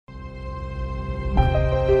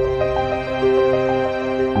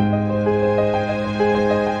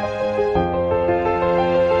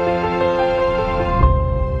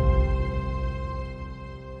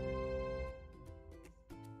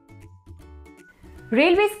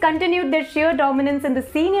Railways continued their sheer dominance in the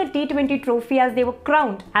senior T20 Trophy as they were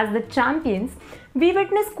crowned as the champions. We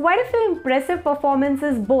witnessed quite a few impressive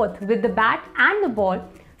performances both with the bat and the ball.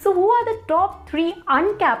 So who are the top 3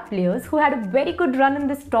 uncapped players who had a very good run in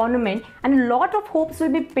this tournament, and a lot of hopes will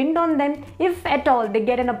be pinned on them if at all they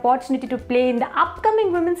get an opportunity to play in the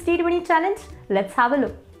upcoming Women's T20 Challenge? Let's have a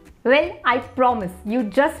look. Well, I promise you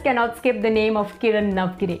just cannot skip the name of Kiran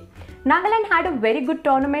Navgire. Nagaland had a very good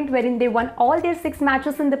tournament wherein they won all their 6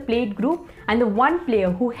 matches in the plate group, and the one player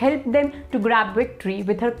who helped them to grab victory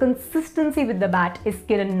with her consistency with the bat is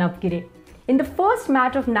Kiran Navgire. In the first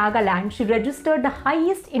match of Nagaland, she registered the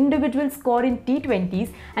highest individual score in T20s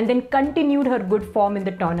and then continued her good form in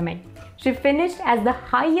the tournament. She finished as the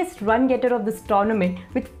highest run getter of this tournament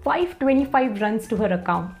with 525 runs to her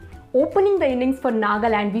account. Opening the innings for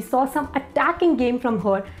Nagaland, we saw some attacking game from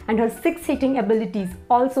her, and her 6-hitting abilities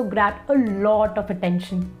also grabbed a lot of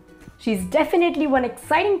attention. She's definitely one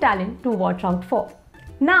exciting talent to watch out for.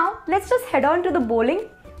 Now, let's just head on to the bowling.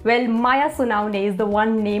 Well, Maya Sonawane is the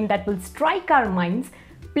one name that will strike our minds.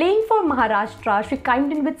 Playing for Maharashtra, she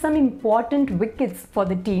chimed in with some important wickets for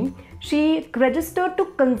the team. She registered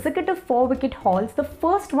 2 consecutive 4-wicket hauls. The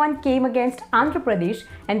first one came against Andhra Pradesh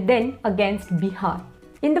and then against Bihar.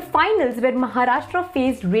 In the finals, where Maharashtra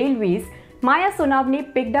faced Railways, Maya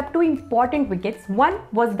Sonawane picked up 2 important wickets. One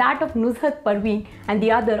was that of Nuzhat Parveen and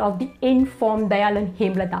the other of the in-form Dayalan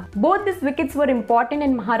Hemlata. Both these wickets were important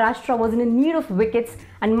and Maharashtra was in need of wickets,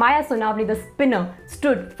 and Maya Sonawane, the spinner,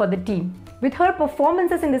 stood for the team. With her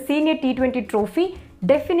performances in the senior T20 Trophy,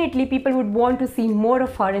 definitely people would want to see more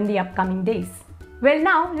of her in the upcoming days. Well,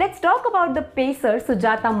 now let's talk about the pacer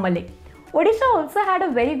Sujata Malik. Odisha also had a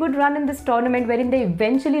very good run in this tournament wherein they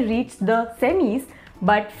eventually reached the semis,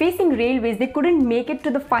 but facing Railways they couldn't make it to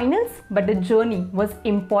the finals, but the journey was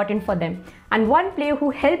important for them. And one player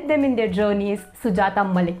who helped them in their journey is Sujata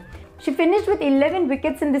Malik. She finished with 11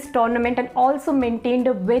 wickets in this tournament and also maintained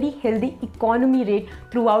a very healthy economy rate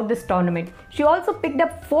throughout this tournament. She also picked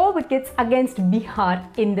up 4 wickets against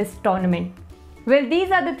Bihar in this tournament. Well, these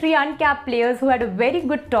are the 3 uncapped players who had a very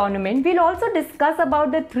good tournament. We'll also discuss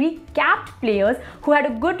about the 3 capped players who had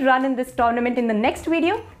a good run in this tournament in the next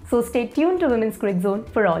video. So stay tuned to Women's Cricket Zone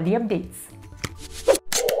for all the updates.